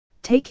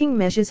Taking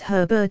measures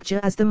Herbergia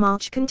as the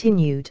march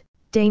continued,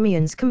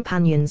 Damien's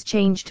companions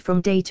changed from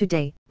day to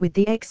day, with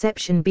the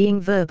exception being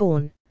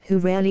Verborn, who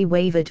rarely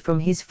wavered from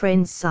his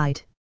friend's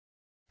side.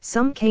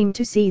 Some came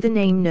to see the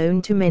name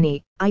known to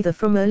many, either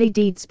from early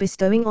deeds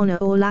bestowing honor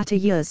or latter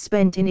years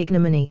spent in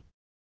ignominy.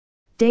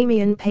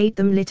 Damien paid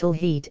them little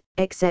heed,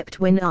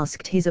 except when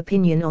asked his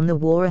opinion on the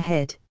war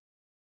ahead.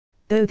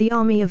 Though the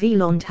army of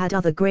Eland had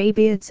other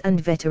greybeards and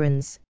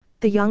veterans,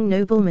 the young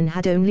nobleman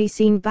had only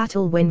seen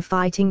battle when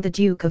fighting the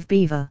Duke of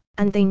Beaver,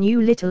 and they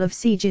knew little of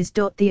sieges.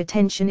 The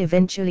attention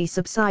eventually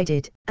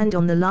subsided, and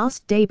on the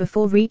last day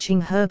before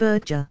reaching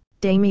Herbergia,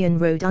 Damien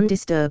rode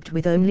undisturbed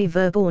with only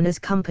Verborn as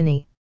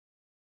company.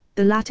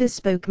 The latter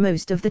spoke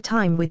most of the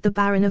time with the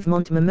Baron of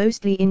Montmer,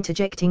 mostly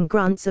interjecting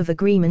grunts of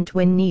agreement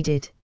when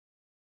needed.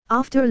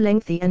 After a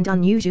lengthy and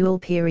unusual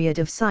period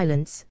of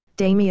silence,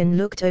 Damien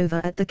looked over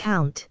at the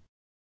Count.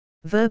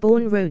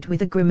 Verborn rode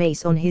with a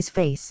grimace on his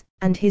face,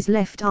 and his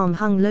left arm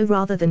hung low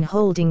rather than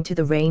holding to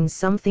the reins.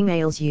 "Something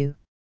ails you."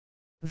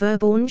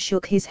 Verborn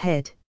shook his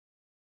head.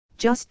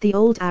 "Just the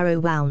old arrow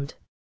wound.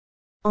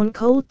 On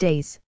cold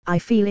days, I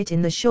feel it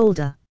in the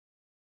shoulder.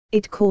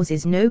 It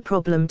causes no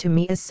problem to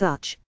me as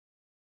such."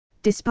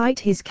 Despite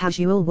his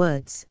casual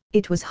words,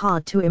 it was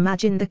hard to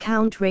imagine the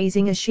Count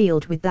raising a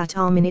shield with that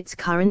arm in its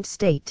current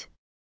state.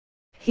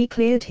 He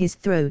cleared his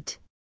throat.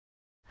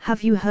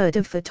 "Have you heard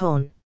of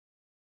Phaeton?"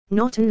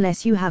 "Not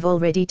unless you have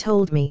already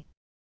told me."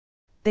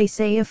 "They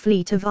say a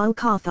fleet of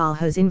Alcathar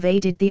has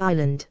invaded the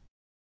island."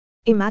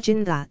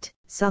 "Imagine that,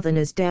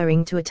 southerners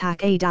daring to attack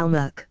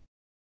Adalmerk."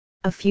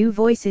 A few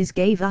voices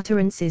gave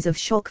utterances of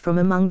shock from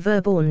among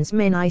Verborn's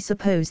men. "I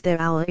suppose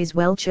their hour is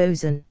well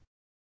chosen."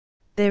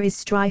 "There is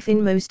strife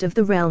in most of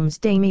the realms,"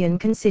 Damien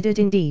considered.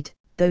 "Indeed,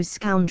 those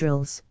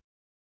scoundrels.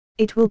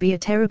 It will be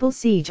a terrible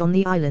siege on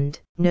the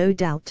island, no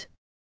doubt.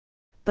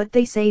 But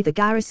they say the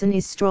garrison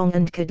is strong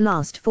and could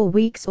last for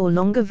weeks or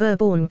longer."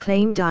 Verborn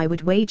claimed. "I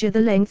would wager the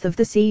length of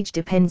the siege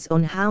depends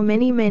on how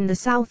many men the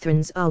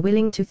Southrons are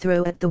willing to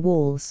throw at the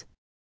walls.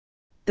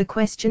 The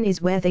question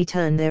is where they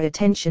turn their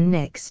attention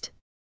next."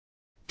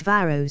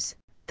 "Dvaros,"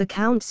 the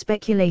Count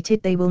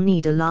speculated. "They will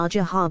need a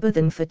larger harbor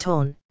than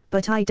Phaeton,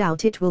 but I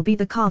doubt it will be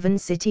the Carven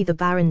city," the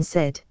Baron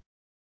said.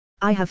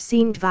 "I have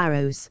seen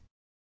Dvaros.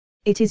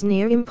 It is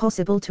near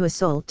impossible to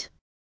assault.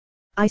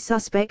 I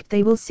suspect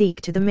they will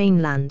seek to the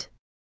mainland."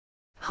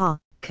 "Ha,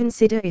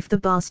 consider if the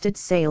bastards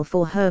sail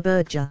for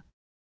Herbergia.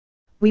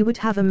 We would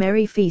have a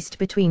merry feast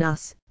between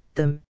us,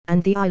 them,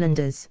 and the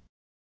islanders.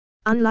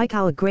 Unlike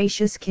our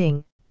gracious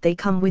king, they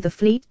come with a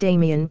fleet,"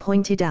 Damien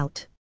pointed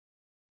out.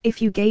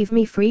 "If you gave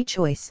me free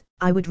choice,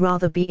 I would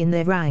rather be in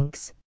their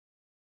ranks."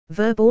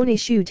 Verborn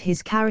issued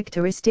his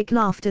characteristic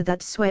laughter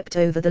that swept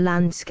over the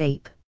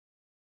landscape.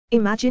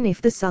 "Imagine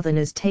if the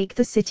southerners take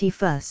the city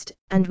first,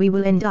 and we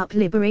will end up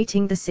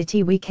liberating the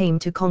city we came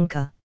to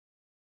conquer."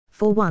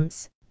 For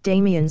once,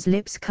 Damien's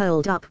lips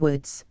curled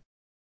upwards.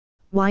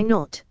 "Why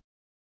not?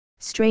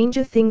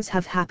 Stranger things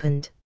have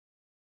happened."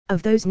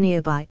 Of those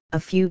nearby, a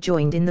few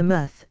joined in the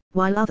mirth,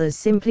 while others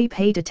simply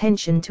paid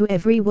attention to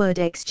every word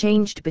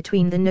exchanged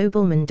between the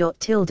noblemen.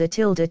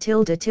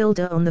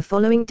 On the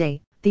following day,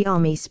 the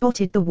army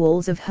spotted the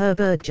walls of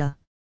Herbergia.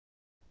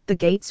 The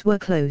gates were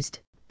closed,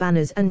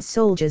 banners and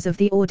soldiers of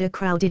the order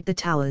crowded the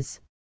towers.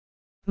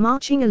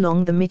 Marching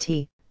along the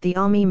Mitti, the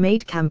army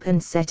made camp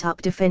and set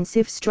up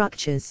defensive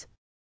structures.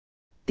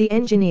 The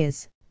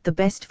engineers, the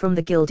best from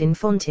the guild in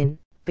Fontaine,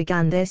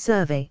 began their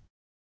survey.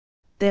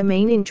 Their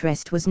main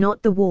interest was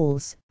not the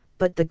walls,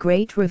 but the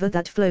great river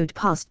that flowed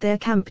past their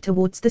camp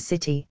towards the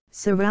city,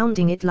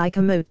 surrounding it like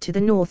a moat to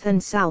the north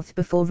and south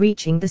before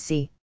reaching the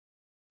sea.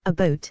 A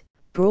boat,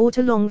 brought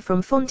along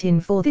from Fontaine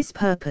for this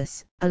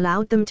purpose,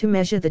 allowed them to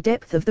measure the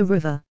depth of the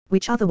river,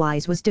 which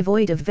otherwise was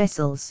devoid of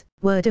vessels.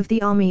 Word of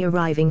the army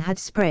arriving had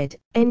spread,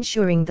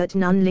 ensuring that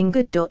none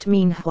lingered.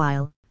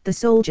 Meanwhile, the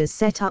soldiers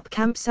set up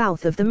camp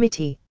south of the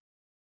Mitti.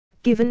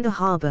 Given the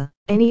harbor,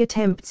 any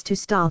attempts to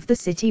starve the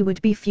city would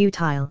be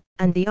futile,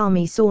 and the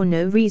army saw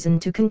no reason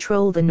to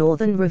control the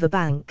northern river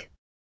bank.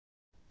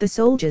 The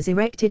soldiers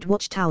erected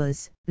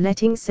watchtowers,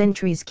 letting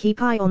sentries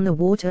keep eye on the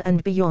water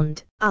and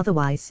beyond.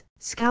 Otherwise,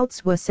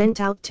 scouts were sent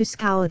out to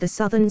scour the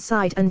southern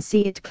side and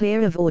see it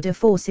clear of order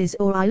forces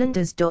or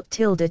islanders.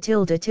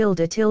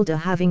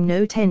 Having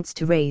no tents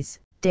to raise,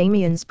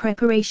 Damien's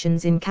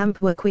preparations in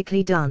camp were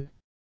quickly done.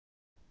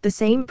 The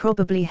same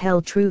probably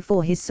held true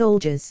for his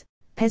soldiers,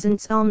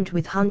 peasants armed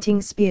with hunting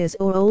spears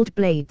or old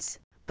blades,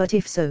 but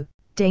if so,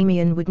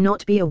 Damien would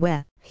not be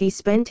aware. He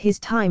spent his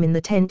time in the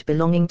tent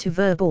belonging to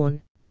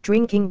Verborn,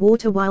 drinking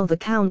water while the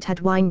Count had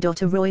wine.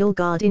 A royal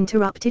guard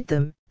interrupted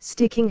them,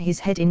 sticking his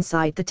head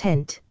inside the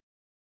tent.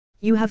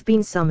 "You have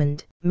been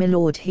summoned, my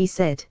lord," he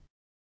said.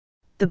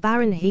 "The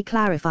Baron," he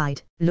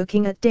clarified,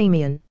 looking at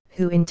Damien,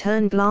 who in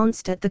turn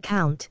glanced at the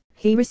Count.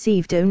 He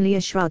received only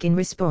a shrug in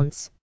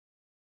response.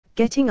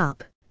 Getting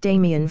up,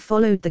 Damien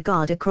followed the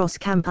guard across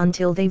camp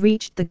until they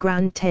reached the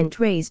grand tent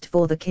raised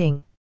for the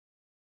king.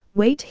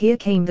 "Wait here,"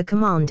 came the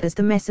command as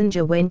the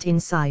messenger went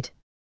inside.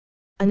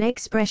 An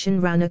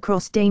expression ran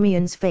across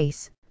Damien's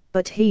face,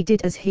 but he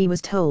did as he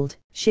was told,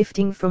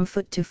 shifting from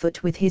foot to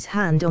foot with his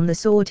hand on the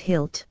sword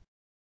hilt.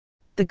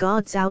 The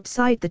guards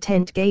outside the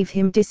tent gave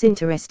him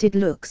disinterested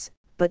looks,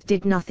 but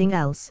did nothing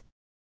else.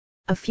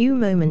 A few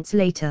moments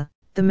later,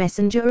 the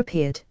messenger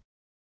appeared.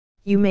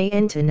 "You may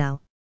enter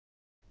now."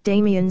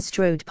 Damien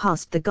strode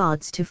past the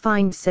guards to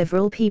find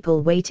several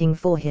people waiting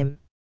for him.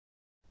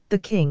 The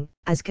king,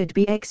 as could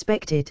be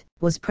expected,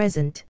 was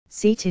present,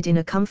 seated in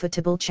a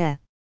comfortable chair.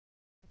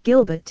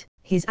 Gilbert,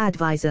 his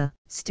advisor,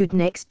 stood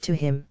next to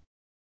him.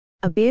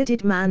 A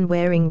bearded man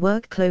wearing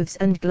work clothes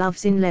and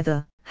gloves in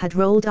leather, had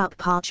rolled up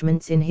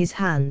parchments in his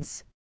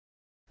hands.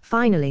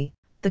 Finally,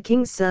 the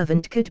king's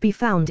servant could be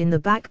found in the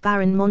back.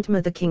 Baron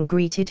Montmer the king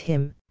greeted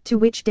him, to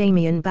which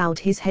Damien bowed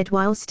his head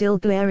while still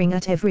glaring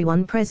at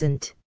everyone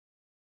present.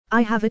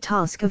 "I have a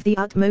task of the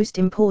utmost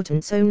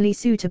importance only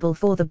suitable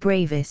for the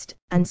bravest,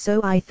 and so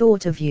I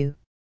thought of you."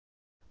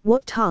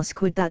 "What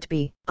task would that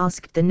be?"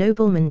 asked the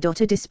nobleman.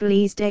 A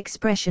displeased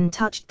expression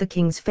touched the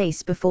king's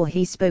face before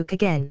he spoke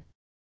again.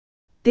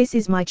 "This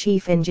is my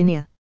chief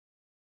engineer."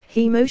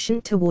 He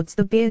motioned towards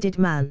the bearded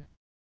man.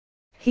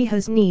 "He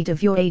has need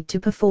of your aid to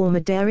perform a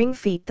daring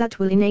feat that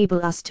will enable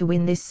us to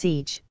win this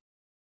siege.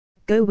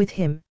 Go with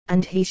him,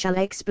 and he shall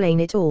explain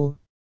it all."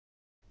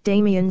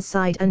 Damien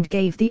sighed and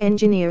gave the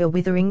engineer a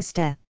withering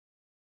stare.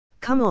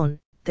 "Come on,"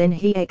 then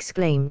he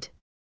exclaimed.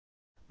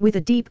 With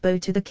a deep bow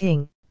to the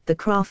king, the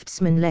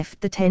craftsman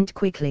left the tent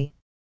quickly.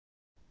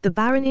 The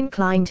baron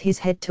inclined his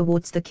head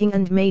towards the king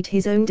and made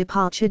his own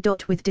departure.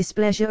 With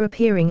displeasure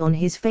appearing on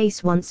his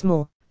face once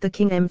more, the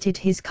king emptied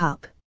his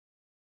cup.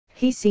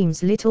 "He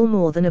seems little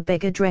more than a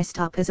beggar dressed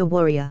up as a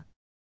warrior.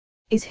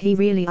 Is he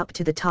really up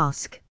to the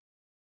task?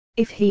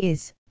 If he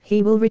is,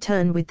 he will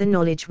return with the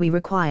knowledge we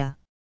require.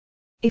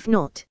 If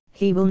not,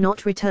 he will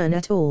not return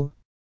at all.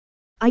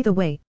 Either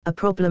way, a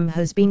problem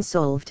has been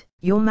solved,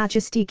 Your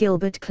Majesty,"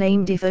 Gilbert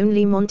claimed, "if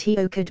only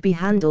Montio could be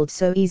handled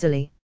so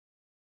easily."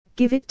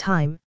 "Give it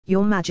time,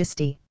 Your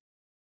Majesty.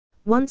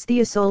 Once the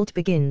assault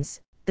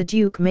begins, the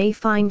Duke may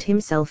find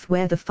himself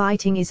where the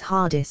fighting is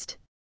hardest."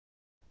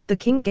 The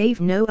king gave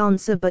no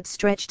answer but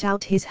stretched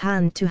out his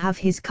hand to have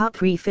his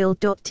cup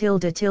refilled. In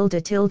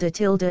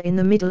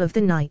the middle of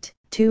the night,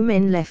 two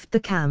men left the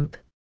camp.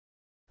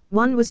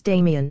 One was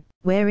Damien,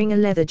 wearing a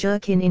leather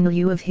jerkin in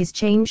lieu of his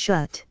chain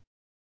shirt.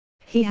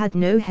 He had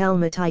no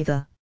helmet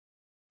either.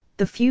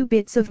 The few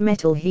bits of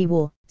metal he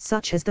wore,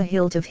 such as the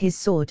hilt of his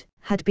sword,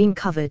 had been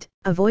covered,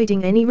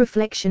 avoiding any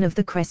reflection of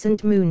the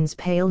crescent moon's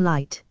pale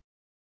light.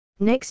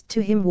 Next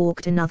to him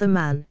walked another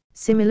man,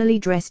 similarly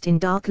dressed in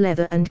dark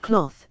leather and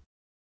cloth.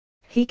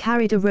 He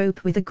carried a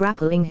rope with a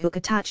grappling hook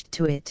attached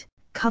to it,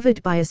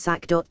 covered by a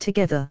sack.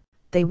 Together,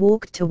 they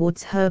walked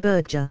towards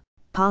Herbergia,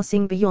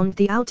 passing beyond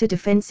the outer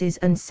defences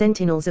and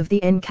sentinels of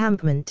the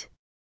encampment.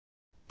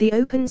 The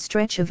open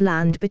stretch of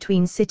land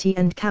between city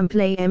and camp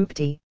lay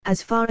empty,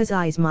 as far as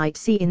eyes might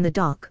see in the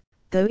dark,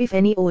 though if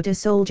any order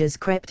soldiers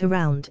crept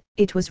around,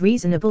 it was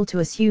reasonable to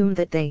assume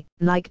that they,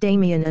 like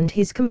Damien and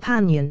his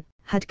companion,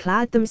 had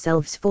clad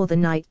themselves for the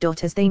night.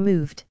 As they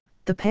moved,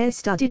 the pair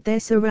studied their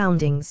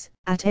surroundings.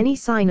 At any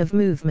sign of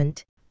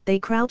movement, they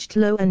crouched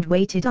low and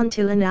waited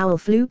until an owl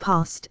flew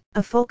past,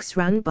 a fox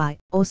ran by,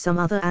 or some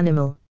other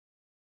animal.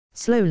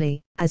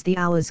 Slowly, as the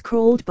hours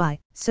crawled by,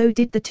 so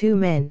did the two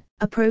men,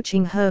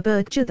 approaching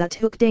Herbergia. "That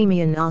hook?"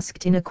 Damien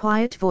asked in a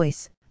quiet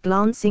voice,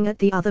 glancing at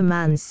the other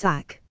man's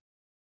sack.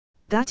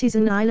 "That is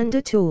an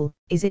islander tool,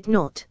 is it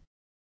not?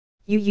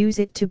 You use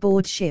it to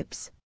board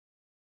ships."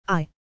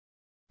 "Aye.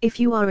 If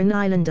you are an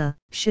islander,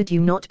 should you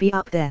not be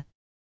up there?"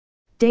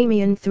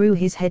 Damien threw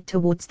his head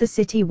towards the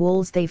city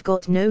walls. "They've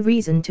got no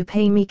reason to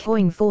pay me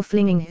coin for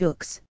flinging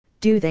hooks,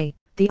 do they?"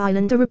 the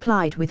islander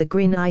replied with a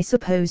grin. "I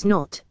suppose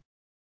not."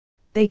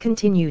 They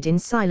continued in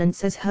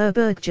silence as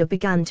Herbergia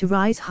began to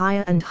rise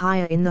higher and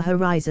higher in the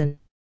horizon.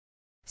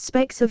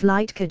 Specks of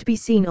light could be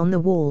seen on the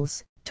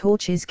walls,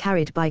 torches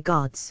carried by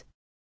guards.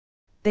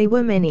 They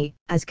were many,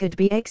 as could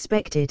be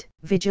expected.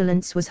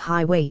 Vigilance was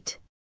high weight.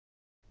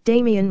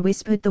 Damien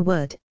whispered the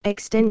word,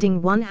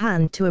 extending one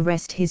hand to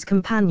arrest his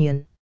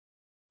companion.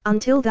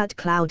 "Until that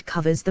cloud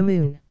covers the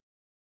moon."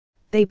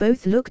 They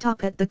both looked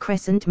up at the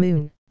crescent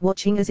moon,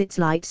 watching as its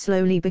light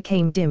slowly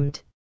became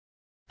dimmed.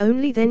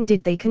 Only then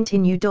did they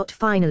continue.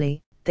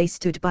 Finally, they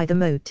stood by the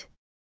moat.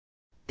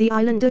 The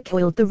islander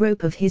coiled the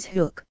rope of his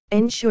hook,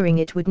 ensuring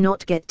it would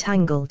not get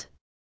tangled.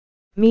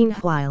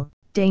 Meanwhile,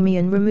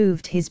 Damien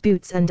removed his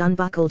boots and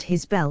unbuckled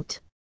his belt.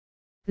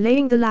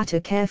 Laying the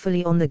latter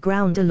carefully on the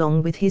ground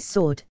along with his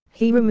sword,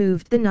 he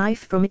removed the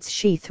knife from its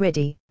sheath.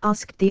 "Ready?"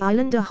 asked the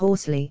islander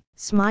hoarsely,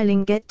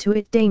 smiling. "Get to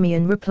it,"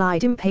 Damien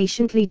replied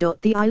impatiently.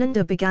 The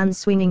islander began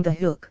swinging the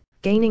hook,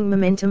 gaining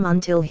momentum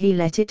until he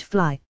let it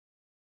fly.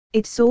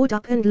 It soared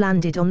up and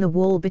landed on the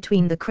wall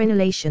between the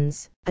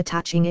crenellations,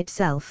 attaching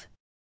itself.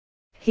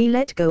 He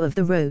let go of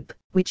the rope,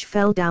 which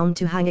fell down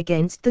to hang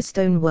against the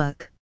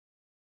stonework.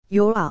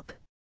 "You're up."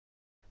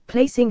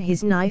 Placing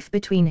his knife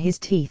between his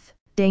teeth,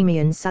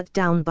 Damien sat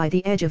down by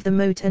the edge of the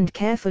moat and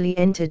carefully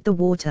entered the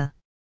water.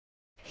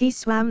 He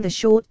swam the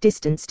short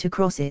distance to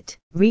cross it,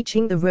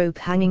 reaching the rope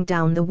hanging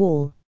down the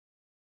wall.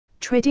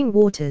 Treading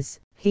waters,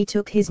 he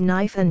took his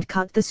knife and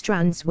cut the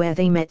strands where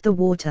they met the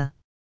water.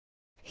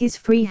 His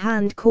free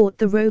hand caught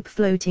the rope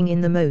floating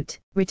in the moat.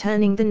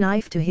 Returning the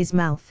knife to his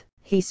mouth,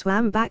 he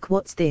swam back.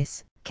 "What's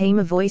this?" came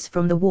a voice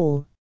from the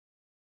wall.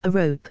 "A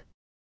rope."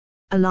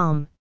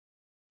 Alarm.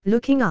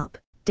 Looking up,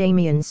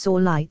 Damien saw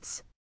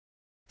lights.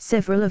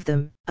 Several of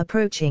them,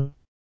 approaching.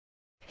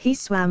 He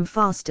swam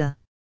faster.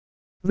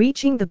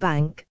 Reaching the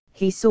bank,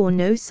 he saw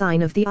no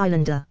sign of the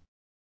islander.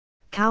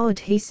 "Coward,"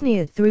 he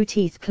sneered through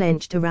teeth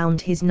clenched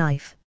around his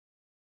knife.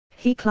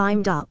 He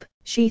climbed up,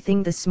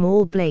 sheathing the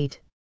small blade.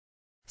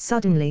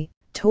 Suddenly,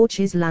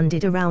 torches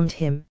landed around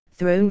him,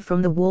 thrown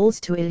from the walls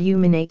to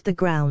illuminate the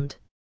ground.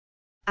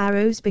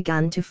 Arrows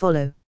began to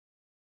follow.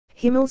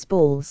 "Himmel's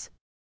balls!"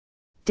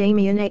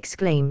 Damien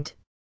exclaimed.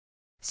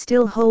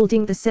 Still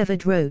holding the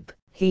severed rope,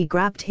 he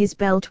grabbed his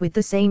belt with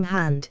the same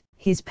hand,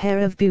 his pair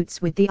of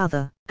boots with the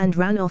other, and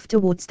ran off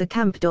towards the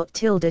camp.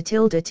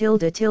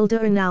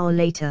 An hour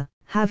later,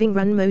 having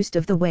run most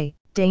of the way,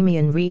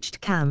 Damien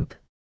reached camp.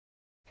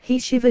 He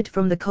shivered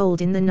from the cold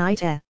in the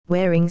night air,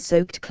 wearing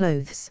soaked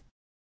clothes.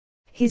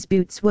 His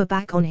boots were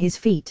back on his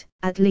feet,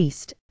 at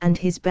least, and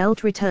his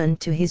belt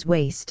returned to his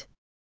waist.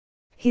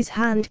 His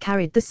hand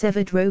carried the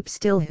severed rope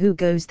still. "Who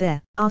goes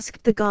there?"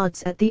 asked the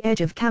guards at the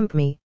edge of camp.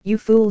 "Me, you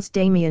fools,"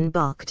 Damien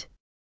barked.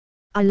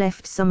 "I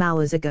left some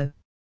hours ago."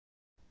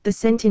 The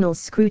sentinels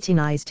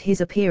scrutinized his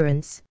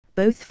appearance,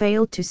 both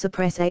failed to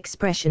suppress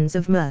expressions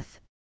of mirth.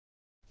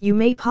 "You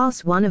may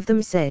pass," one of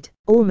them said,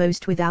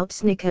 almost without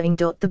snickering.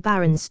 The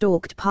Baron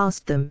stalked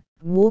past them,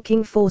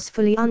 walking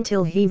forcefully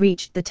until he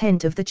reached the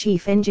tent of the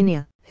chief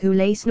engineer, who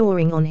lay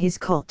snoring on his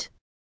cot.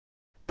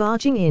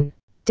 Barging in,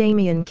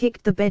 Damien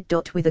kicked the bed.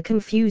 With a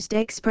confused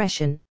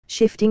expression,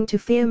 shifting to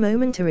fear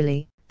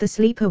momentarily, the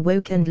sleeper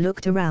woke and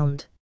looked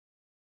around.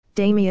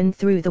 Damien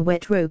threw the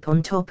wet rope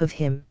on top of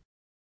him.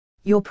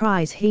 "Your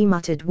prize," he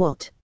muttered.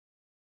 "What?"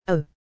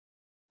 "Oh."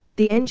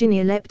 The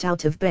engineer leapt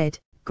out of bed,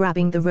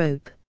 grabbing the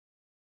rope.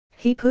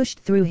 He pushed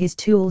through his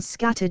tools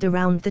scattered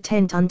around the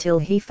tent until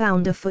he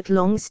found a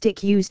foot-long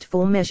stick used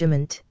for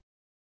measurement.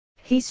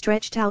 He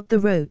stretched out the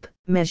rope,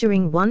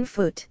 measuring 1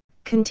 foot,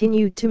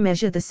 continued to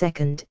measure the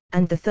second,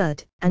 and the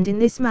third, and in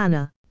this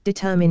manner,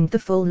 determined the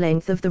full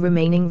length of the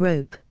remaining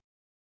rope.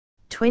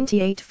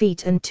 28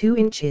 feet and 2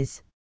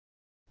 inches.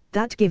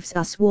 "That gives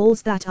us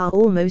walls that are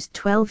almost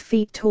 12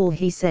 feet tall,"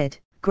 he said,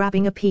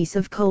 grabbing a piece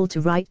of coal to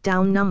write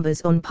down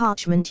numbers on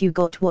parchment. "You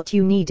got what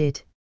you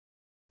needed?"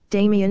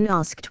 Damien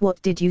asked.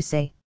 "What did you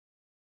say?"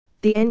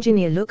 The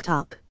engineer looked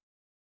up.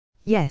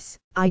 "Yes,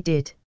 I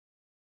did."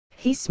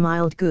 He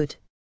smiled. "Good.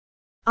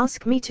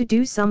 Ask me to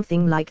do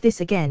something like this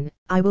again,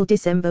 I will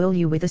disembowel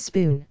you with a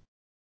spoon."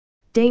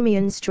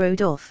 Damien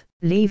strode off,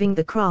 leaving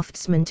the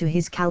craftsman to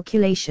his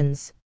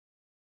calculations.